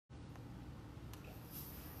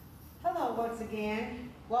once again,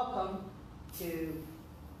 welcome to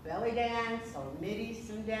belly dance or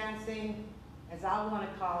Mid-Eastern dancing, as I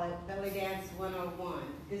want to call it, belly dance 101.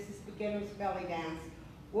 This is beginner's belly dance,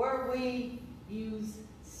 where we use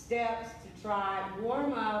steps to try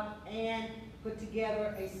warm up and put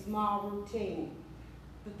together a small routine.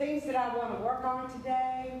 The things that I want to work on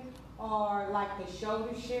today are like the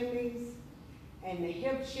shoulder shimmies and the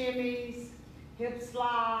hip shimmies, hip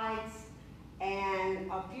slides,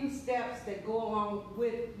 and a few steps that go along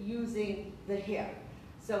with using the hip.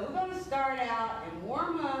 So we're going to start out and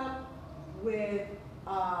warm up with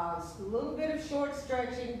a little bit of short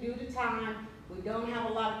stretching due to time. We don't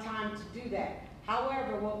have a lot of time to do that.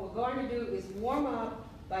 However, what we're going to do is warm up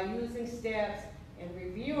by using steps and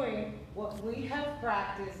reviewing what we have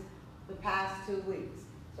practiced the past 2 weeks.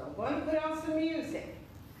 So I'm going to put on some music.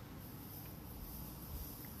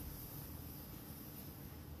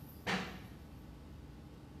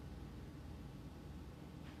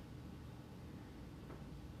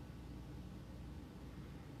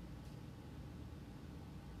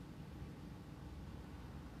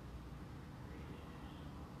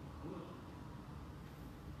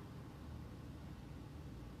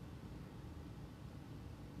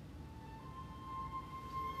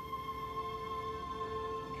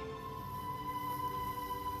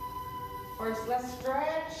 First, let's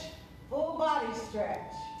stretch, full body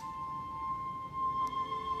stretch.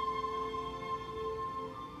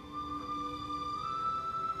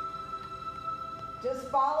 Just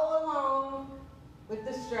follow along with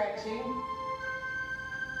the stretching.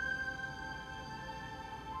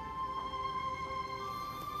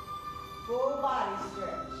 Full body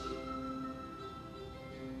stretch.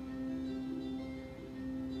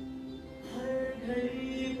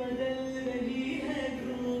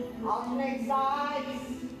 Alternate sides.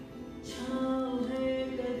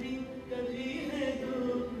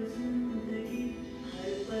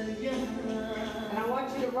 And I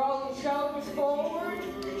want you to roll your shoulders forward,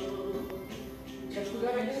 because we're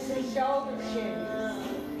going to do some shoulder shimmies.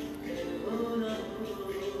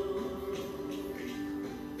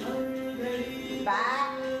 Back.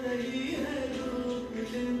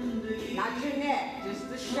 Not your neck, just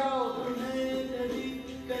the shoulders.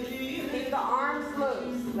 Keep the arms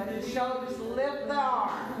loose. Let the shoulders lift the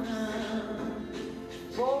arms.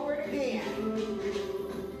 Forward again.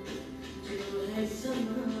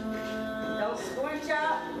 Don't squinch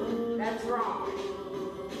up. That's wrong.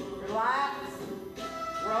 Relax.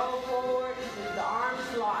 Roll forward. Leave the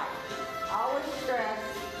arms light. Always stress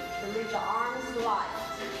to leave the arms light.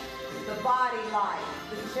 The body light.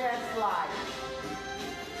 The chest light.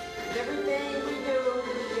 Everything we do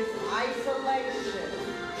is isolation.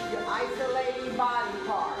 You're isolating body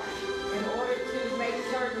parts in order to make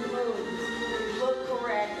certain moves look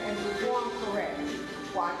correct and perform correct.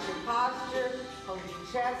 Watch your posture, hold your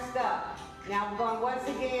chest up. Now we're going to once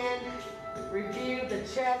again review the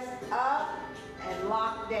chest up and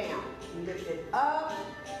lock down. Lift it up,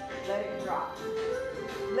 let it drop.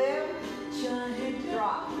 Lift,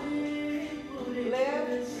 drop.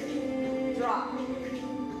 Lift, drop.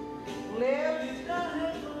 Lift,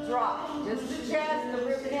 drop. Just the chest, the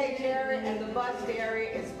ribcage area, and the bust area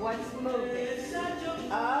is what's moving.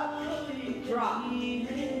 Up, drop.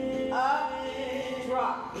 Up,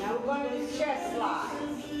 drop. Now we're going to do chest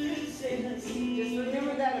slides. Just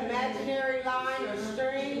remember that imaginary line or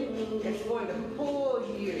string is going to pull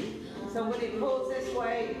you. So when it pulls this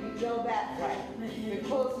way, you go that way. If it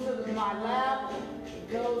pulls to my left,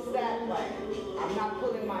 it goes that way. I'm not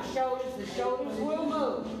pulling my shoulders. The shoulders will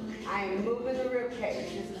move. I am moving the rib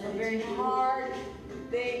cage. This is a very hard,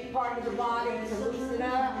 big part of the body to loosen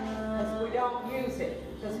up because we don't use it.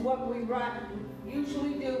 Because what we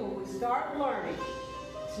usually do when we start learning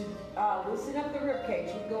to loosen up the rib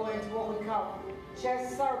cage, we go into what we call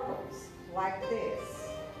chest circles, like this.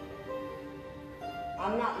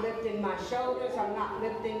 I'm not lifting my shoulders. I'm not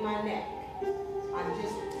lifting my neck. I'm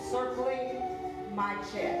just circling my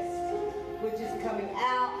chest, which is coming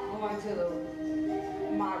out, going to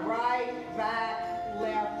my right, back,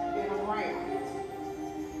 left, and around.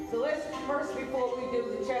 So let's first, before we do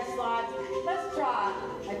the chest slides, let's try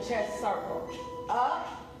a chest circle. Up,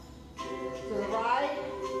 to the right,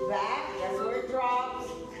 back, that's where it drops,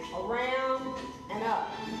 around, and up.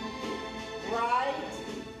 Right,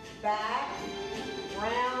 back,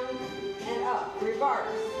 round, and up.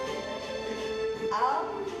 Reverse. Up,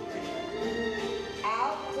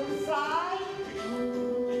 out to the side,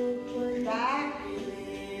 back,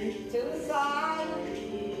 to the side,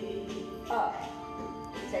 up.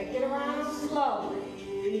 Take it around slowly.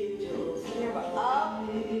 Remember, up,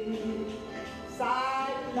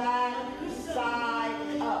 side, back, side,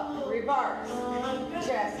 up. reverse.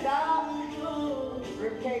 Chest up,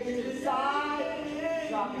 rib cage to the side,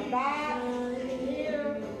 drop it back,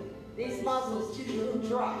 here. These muscles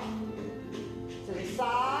drop to the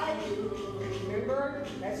side. Remember,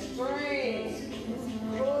 that's string,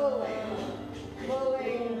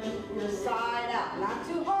 pulling your side up, not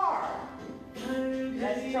too hard.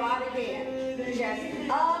 Let's try it again. Chest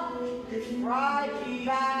up, right,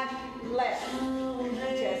 back, left.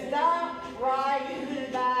 Chest up,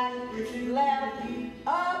 right, back, left,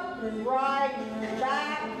 up, right,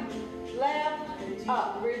 back, left,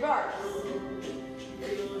 up. Reverse.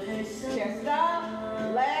 Chest up,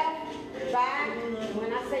 left, back.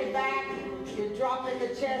 When I say back, you're dropping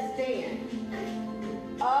the chest in.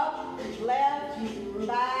 Up, left,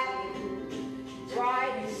 back,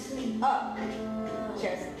 right, up.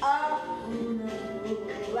 Chest up,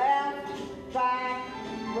 left, back,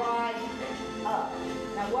 right, up.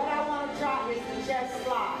 Now what I want to try is the chest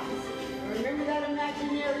slides. Remember that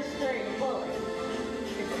imaginary string pulling.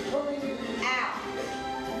 It's pulling you out.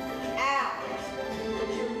 But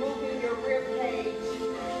you're moving your rib cage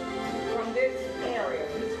from this area,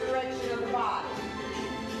 this direction of the body.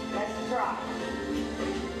 Let's try.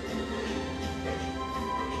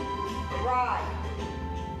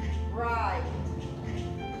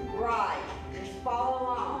 Right. Just follow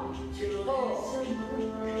along.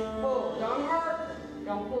 Pull. Don't hurt.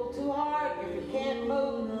 Don't pull too hard. If you can't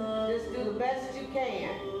move, just do the best you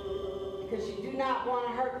can. Because you do not want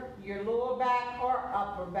to hurt your lower back or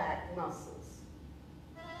upper back muscles.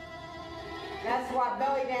 That's why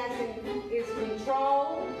belly dancing is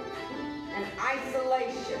control and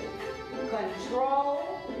isolation. Control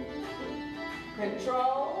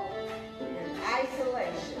and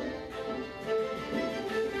isolation.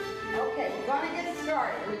 Okay, we're going to get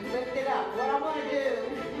started. We've lifted up. What I want to do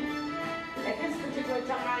at this particular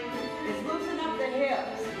time is loosen up the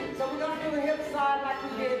hips. So we're going to do a hip slide like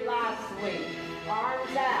we did last week.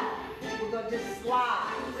 Arms out. We're going to just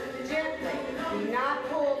slide gently. Do not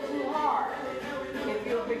pull too hard. If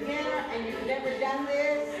you're a beginner and you've never done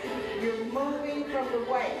this, you're moving from the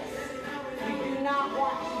waist. You do not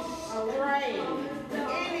want to strain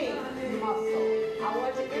any muscle. I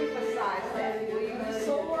want to emphasize that. Will you be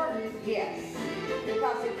sore? Yes.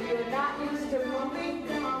 Because if you're not used to moving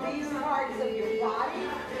these parts of your body,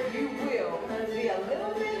 you will be a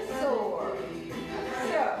little bit sore.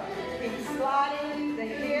 So, keep sliding the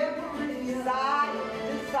hip side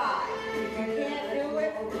to side. If you can't do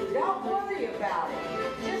it, don't worry about it.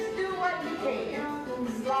 Just do what you can.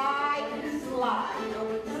 Slide, slide.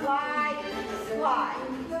 Slide, slide.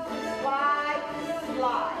 Slide,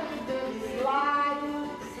 slide. Slide,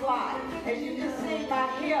 slide. As you can see, my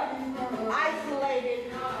hip isolated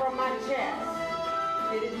from my chest.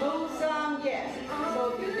 Did it move some? Yes. So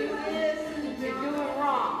if you do this, you're doing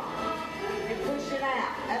wrong. You're pushing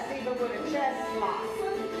out. That's even with a chest slide.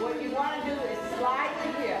 What you want to do is slide the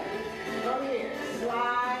hip from here.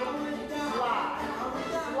 Slide, slide,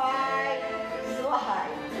 slide,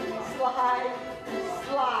 slide, slide,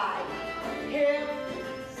 slide. Hip,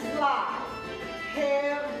 slide,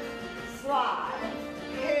 hip, slide,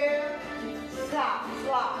 hip, stop,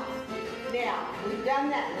 slide. Now, we've done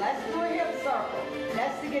that. Let's do a hip circle.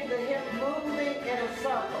 That's to get the hip moving in a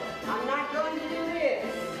circle. I'm not going to do this.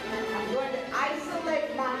 I'm going to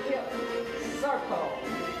isolate my hip circle.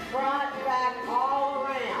 Front, back, all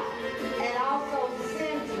around. And also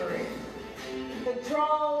centering.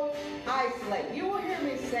 Control, isolate. You will hear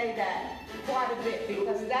me say that quite a bit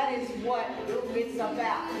because that is what it's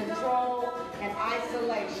about. Control and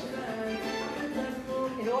isolation.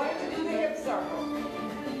 In order to do the hip circle,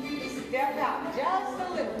 step out just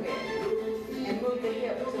a little bit and move the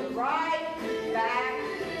hip to the right, back,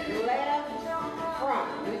 left, front.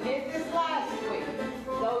 We did this last week.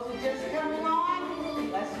 Those who just coming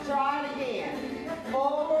on, let's try it again.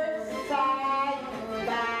 Forward, side,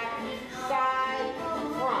 back, side,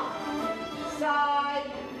 front. Side,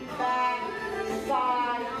 back,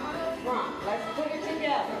 side, front. Let's put it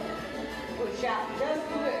together. Push out just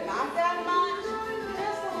a little. Not that much,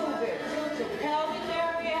 just a little bit. Tilt your pelvic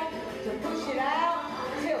area to push it out.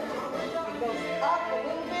 Tilt it. It goes up a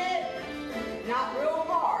little bit, not real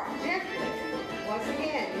hard, gently. Once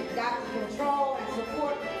again, you've got to control and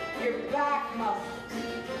support your back muscles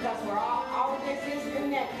because all of this is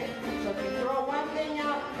connected. So if you throw one thing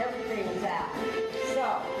out, everything is out.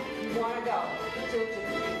 So you want to go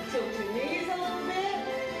tilt your knees a little bit,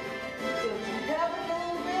 tilt your pelvic a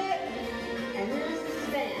little bit, and here's the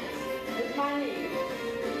stance with my knees.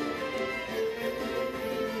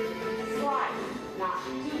 Slide, not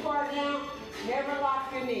too far down. Never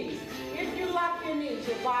lock your knees. If you lock your knees,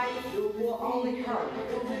 your body side will only hurt.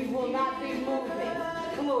 We will not be moving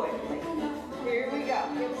fluidly. Here we go.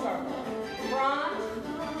 Hip circle. Front,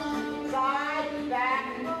 side, back,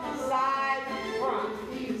 side, front.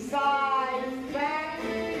 Side, back,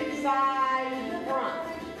 side, front.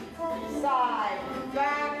 Side,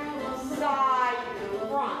 back, side,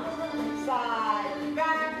 front. Side,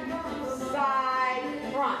 back, side,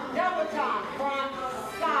 front. Double time. Front,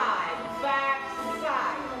 side, back,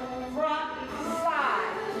 side. Front,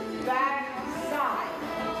 side, back, side.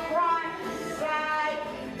 Front, side,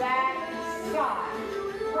 back, side.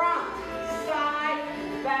 Front, side,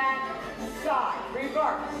 back, side.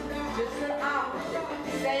 Reverse. Just the opposite.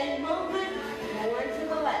 Same movement, more to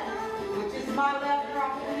the left, which is my left,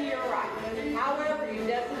 probably your right. However, it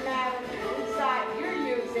doesn't matter which side you're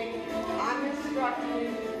using. I'm instructing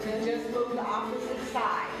you to just move the opposite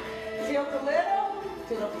side. Tilt a little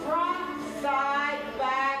to the front, side,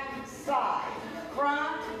 back, side.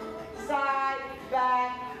 Front, side,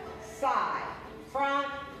 back, side. Front,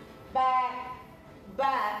 back,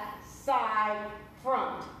 back, side,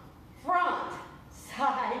 front. Front,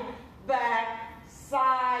 side, back,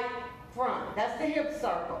 side, front. That's the hip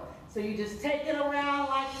circle. So you just take it around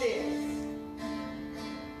like this.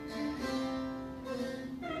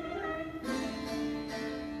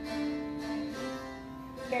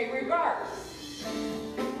 Okay, reverse.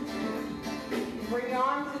 Bring your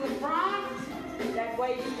arms to the front. That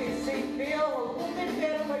way you can feel a little bit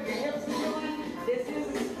better what your hips are doing. This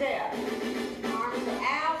is a step. Arms are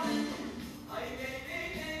out.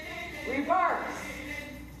 Reverse.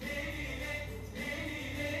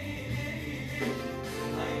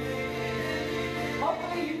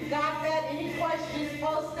 Hopefully you've got that. Any questions,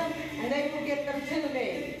 post them, and they will get them to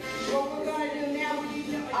me. What we're going to do now,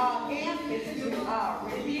 again, is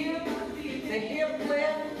review the hip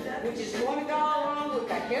lift, which is going to go along with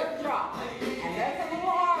the hip drop. And that's a little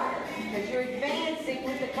harder, because you're advancing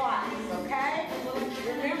with the class, okay?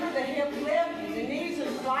 Remember the hip lift, the knees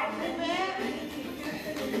are slightly bent.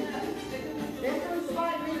 This one's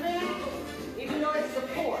slightly bent, even though it's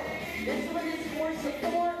support. This one is for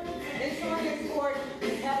support. This one is for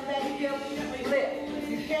help that hip lift.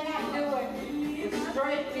 You cannot do it with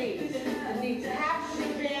straight knees. The knees have to be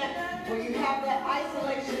bent where you have that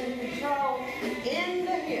isolation and control in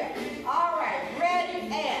the hip. All right, ready,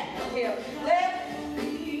 and hip lift,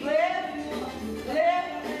 lift, lift,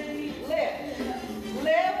 lift,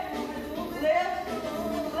 lift, lift,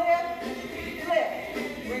 lift, lift.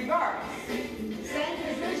 Reverse. Same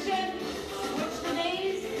position, switch the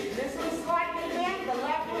knees. This one's slightly bent, the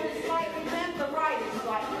left one is slightly bent, the right is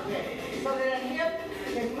slightly bent. So that a hip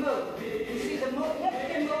can move. You see, the hip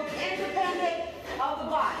can move independent of the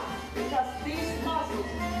body because these muscles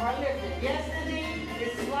are lifted. Yes, the knee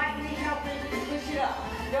is slightly helping push it up.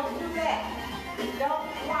 Don't do that. Don't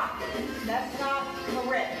rock it. That's not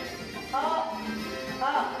correct. Up,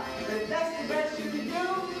 up. If that's the best you can do,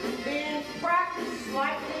 then practice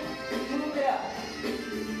slightly, move it up.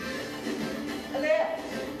 Lift,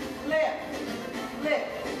 lift, lift,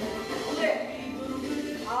 lift.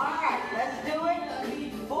 All right, let's do it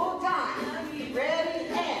full time. Ready,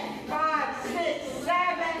 and 5, 6,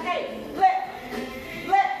 7, 8. Lift,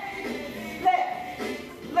 lift, lift,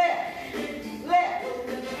 lift, lift,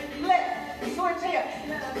 lift. Switch hips.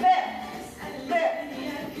 Lift, lift,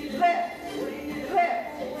 lift, lift,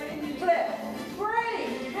 lift. Great,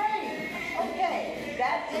 great. Okay,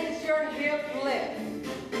 that is your hip lift.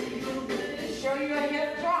 Show you a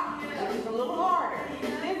hip drop, which is a little harder.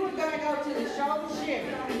 Then we're going to go to the shoulder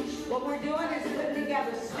shimmy. What we're doing is putting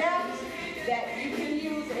together steps that you can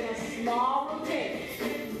use in a small routine.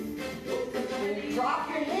 When you drop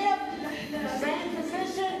your hip, same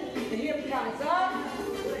position, the hip comes up,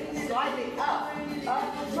 slightly up,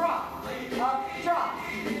 up, drop, up, drop,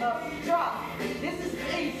 up, drop. This is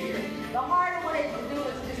easier. The harder way to do it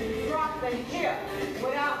is just to drop the hip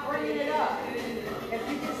without bringing it up. If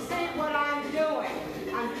you can see what I'm doing,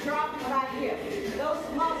 I'm dropping my hip. Those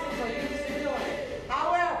muscles are used to doing it.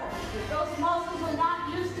 However, if those muscles are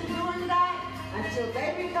not used to doing that, until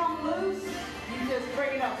they become loose, you just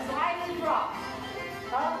bring it up, slightly drop,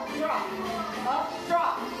 up, drop, up,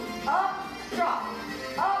 drop, up, drop,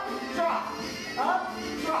 up, drop, up,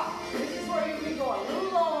 drop. This is where you can go a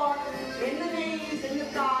little lower in the knees and the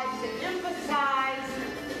thighs to emphasize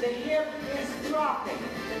the hip is dropping.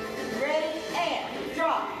 Ready, and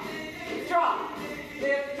drop, drop,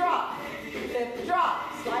 lift, drop, lift,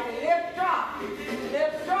 drop, slightly lift, drop,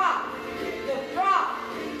 lift, drop, lift, drop,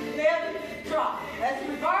 lift, drop. Let's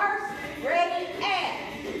reverse. Ready,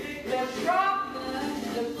 and lift, drop,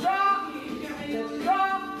 lift, drop, lift,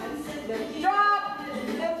 drop, lift, drop,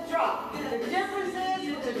 lift, drop. The difference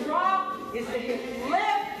is with the is the hip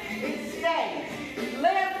lift, it stays.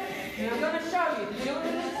 Lift, and I'm going to show you. Do it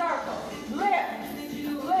in a circle. Lift,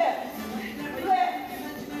 lift, lift, lift,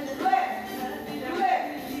 lift,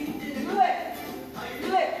 lift,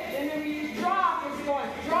 lift. And then when you drop, it's going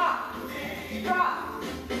drop, drop,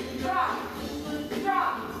 drop, drop,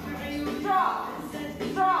 drop, drop,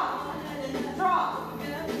 drop, drop,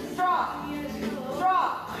 drop,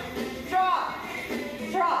 drop,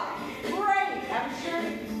 drop. Great. I'm sure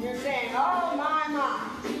you're saying, oh my.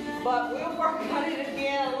 But we'll work on it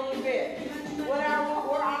again a little bit. Where I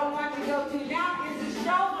want to go to now is the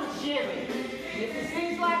shoulder shimmy. If it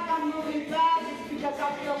seems like I'm moving fast, it's because I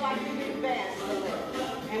feel like you've advanced a little.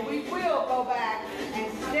 And we will go back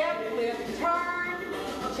and step, lift, turn,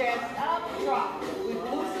 chest up, drop. We've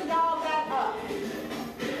loosened all that up.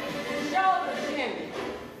 Shoulder shimmy.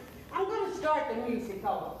 I'm going to start the music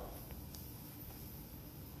over.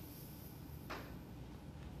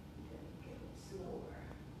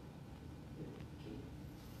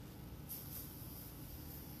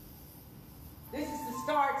 This is to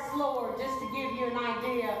start slower, just to give you an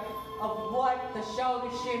idea of what the shoulder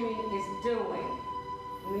shimmy is doing.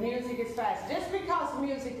 And the music is fast. Just because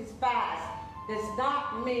music is fast does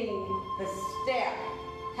not mean the step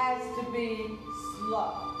has to be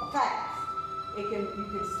slow, fast. You can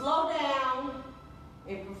slow down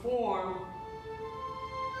and perform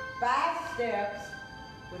fast steps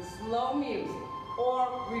with slow music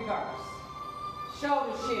or reverse.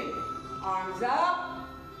 Shoulder shimmy. Arms up.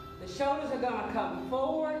 The shoulders are going to come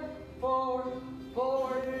forward, forward,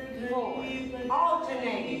 forward, forward.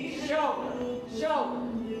 Alternating. Shoulder,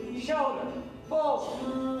 shoulder, shoulder.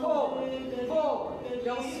 Forward, forward, forward.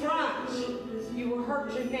 Don't scrunch. You will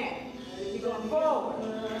hurt your neck. You're going forward,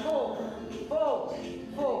 forward, forward,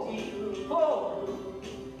 forward, forward.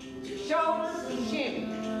 Shoulders, shimmy.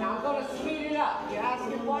 Now I'm going to speed it up. You're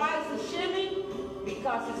asking why is it shimmy?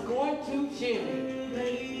 Because it's going to shimmy.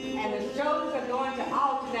 And the shoulders are going to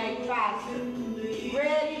alternate faster.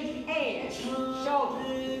 Ready, and shoulder,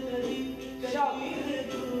 shoulder,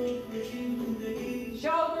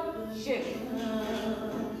 shoulder, shimmy.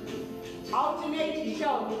 Alternating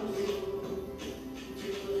shoulders.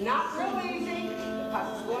 Not real easy, because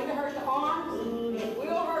it's going to hurt the arms, and it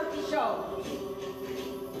will hurt the shoulders.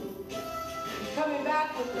 You're coming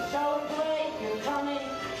back with the shoulder blade, you're coming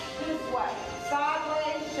this way.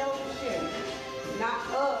 Sideways, shoulder shimmy. Not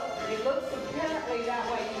up. It looks apparently that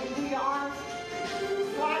way. You can do your arms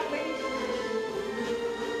slightly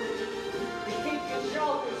to keep your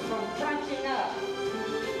shoulders from crunching up.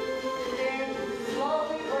 Then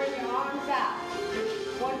slowly bring your arms out.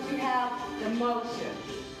 Once you have the motion,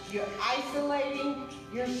 you're isolating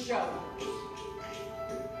your shoulders.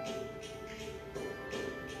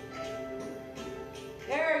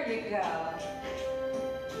 There you go.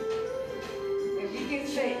 As you can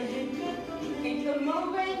see, keep them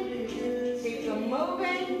moving, keep them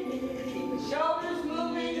moving, keep the shoulders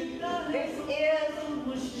moving. This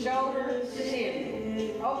is shoulder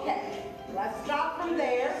shimmy. Okay, let's stop from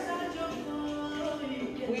there.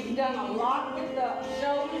 We've done a lot with the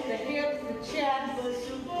shoulders, the hips, the chest.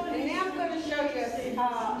 And now I'm going to show you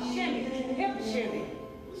shimmy, hip shimmy.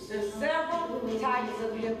 There's several types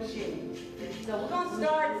of hip shimmy. So we're going to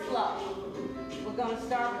start slow. We're going to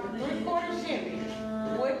start with a 3/4 shimmy,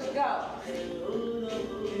 which goes.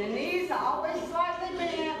 And the knees are always slightly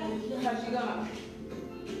bent because you're going to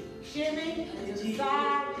shimmy to the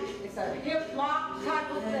side. It's a hip lock type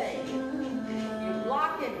of thing. You're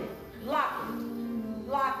locking, locking,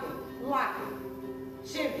 locking, locking.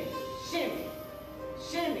 Shimmy, shimmy,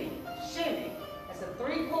 shimmy, shimmy. That's a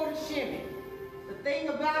 3/4 shimmy. The thing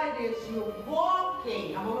about it is you're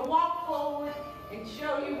walking. I'm going to walk forward and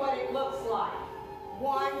show you what it looks like.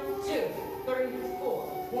 1, 2, 3, 4.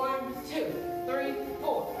 1, 2, 3,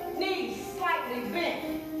 4. Knees slightly bent.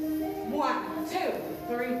 1, 2,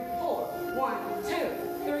 3, 4. 1, 2,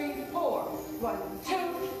 3, 4. 1, 2,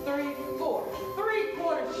 3, 4.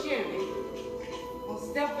 3/4 shimmy. We'll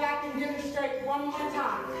step back and demonstrate one more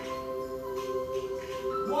time.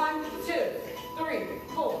 1, 2, 3,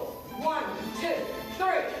 4. 1, 2,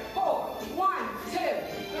 3, 4. 1, 2,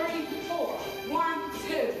 3, 4. 1,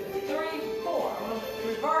 2, 3, 4.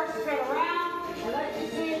 Reverse, turn around, and let you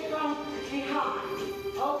see it from behind.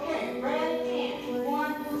 Okay, ready, and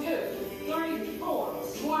 1, 2, 3, 4.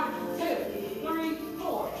 1, 2, 3,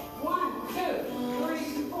 4. 1, 2, 3,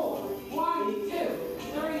 4. 1, 2,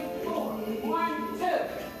 3, 4. 1, 2,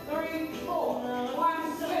 3, 4. 1,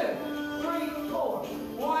 2, 3, 4.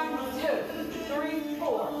 1, 2, 3,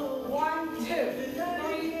 4. 1, 2,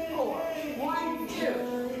 3, 4. 1, 2,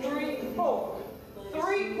 3, 4.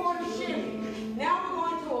 3/4 shimmy. Now we're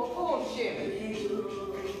going to a full shimmy.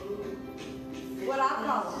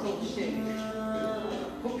 colorful shimmy.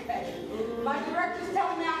 Okay. My director's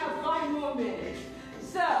telling me I have 5 more minutes.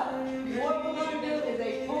 So, what we're going to do is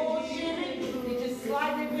a full shimmy. You just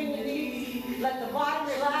slide between your knees, let the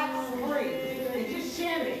body relax, breathe, and just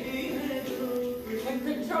shimmy. With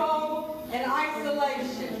control and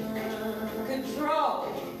isolation. Control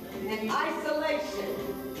and isolation.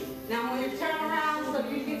 Now, when you turn around so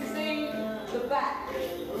you can see the back.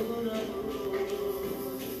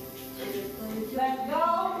 Let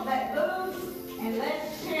go, let loose, and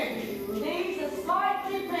let's shimmy. Knees are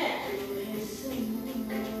slightly bent.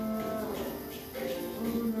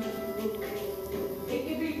 It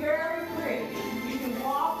can be very pretty. You can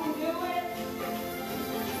walk and do it.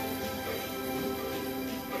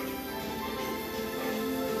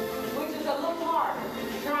 Which is a little harder,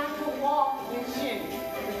 trying to walk and shimmy.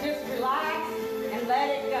 But just relax and let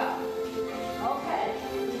it go. Okay,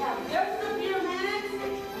 we have just a few minutes.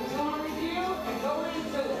 We're going to review and go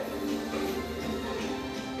into it.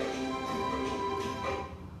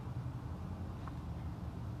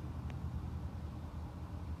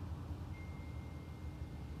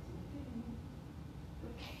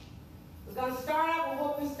 We're going to start out with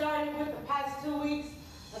what we started with the past 2 weeks.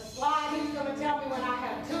 A slide. He's going to tell me when I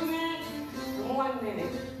have 2 minutes and 1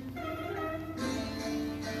 minute.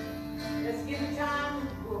 Let's give it time.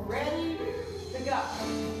 We're ready to go.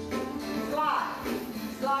 Slide,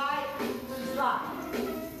 slide, slide,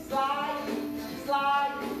 slide,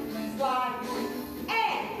 slide, slide,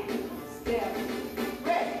 and step.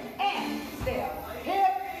 Ready, and step.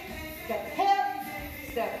 Hip, step hip,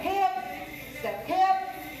 step hip, step hip,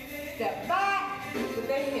 step back with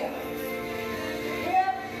the hip.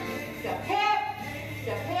 Hip, step hip,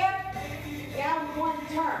 step hip, down one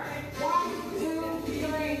turn. 1, 2,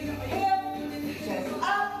 3, hip, chest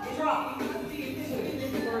up, drop. 2,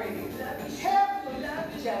 3, hip,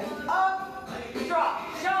 chest up, drop.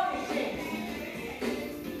 Shoulder shimmy.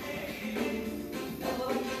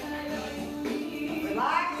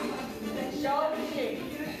 Relax, shoulder shimmy.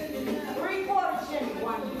 3/4 shimmy.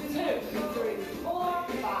 1, 2, 3, 4,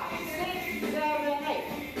 5, 6, 7, 8.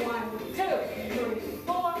 1, 2, 3,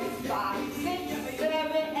 4, 5, 6,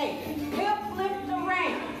 7, 8. Hip lift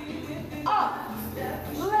around. Up,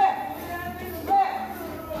 lift, lift, lift,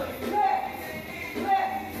 lift,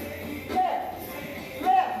 lift,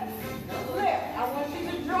 lift, lift. I want you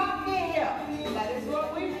to drop your hip. That is what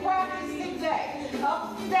we practiced today. Up,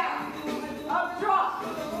 down, up, drop,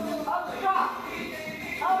 up, drop,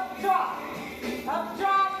 up, drop, up,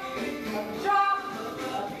 drop, up, drop,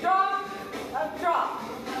 up, drop, up, drop.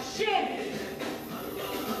 Shimmy.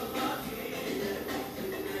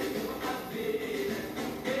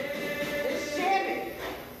 Just shimmy.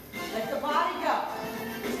 Let the body go.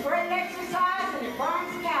 It's great exercise and it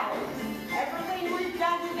burns calories. Everything we've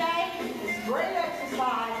done today is great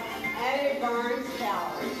exercise and it burns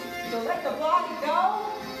calories. So let the body go.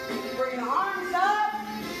 Bring the arms up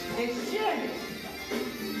and shimmy.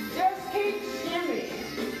 Just keep shimmying.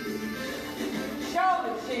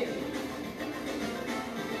 Shoulder shimmy.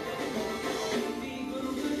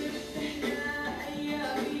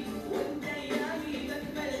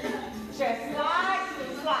 Chest slide,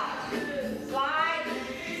 slide, slide,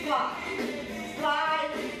 slide,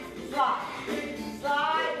 slide, slide,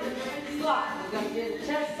 slide, slide. We're going to get a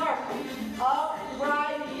chest circle. Up,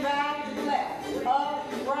 right, back, left. Up,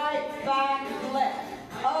 right, back, left.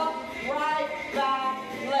 Up, right, back,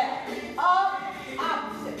 left. Up,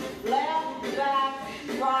 opposite. Left, back,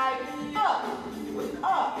 right, up.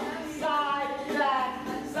 Up, side, back,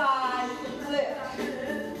 side, lift.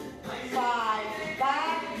 Side,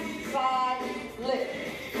 back, side, lift.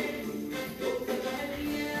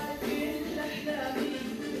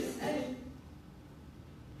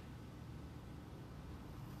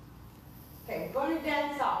 Okay, we're going to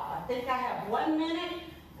dance off. I think I have 1 minute,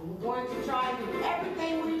 and we're going to try and do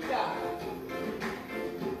everything we've done.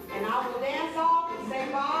 And I will dance off.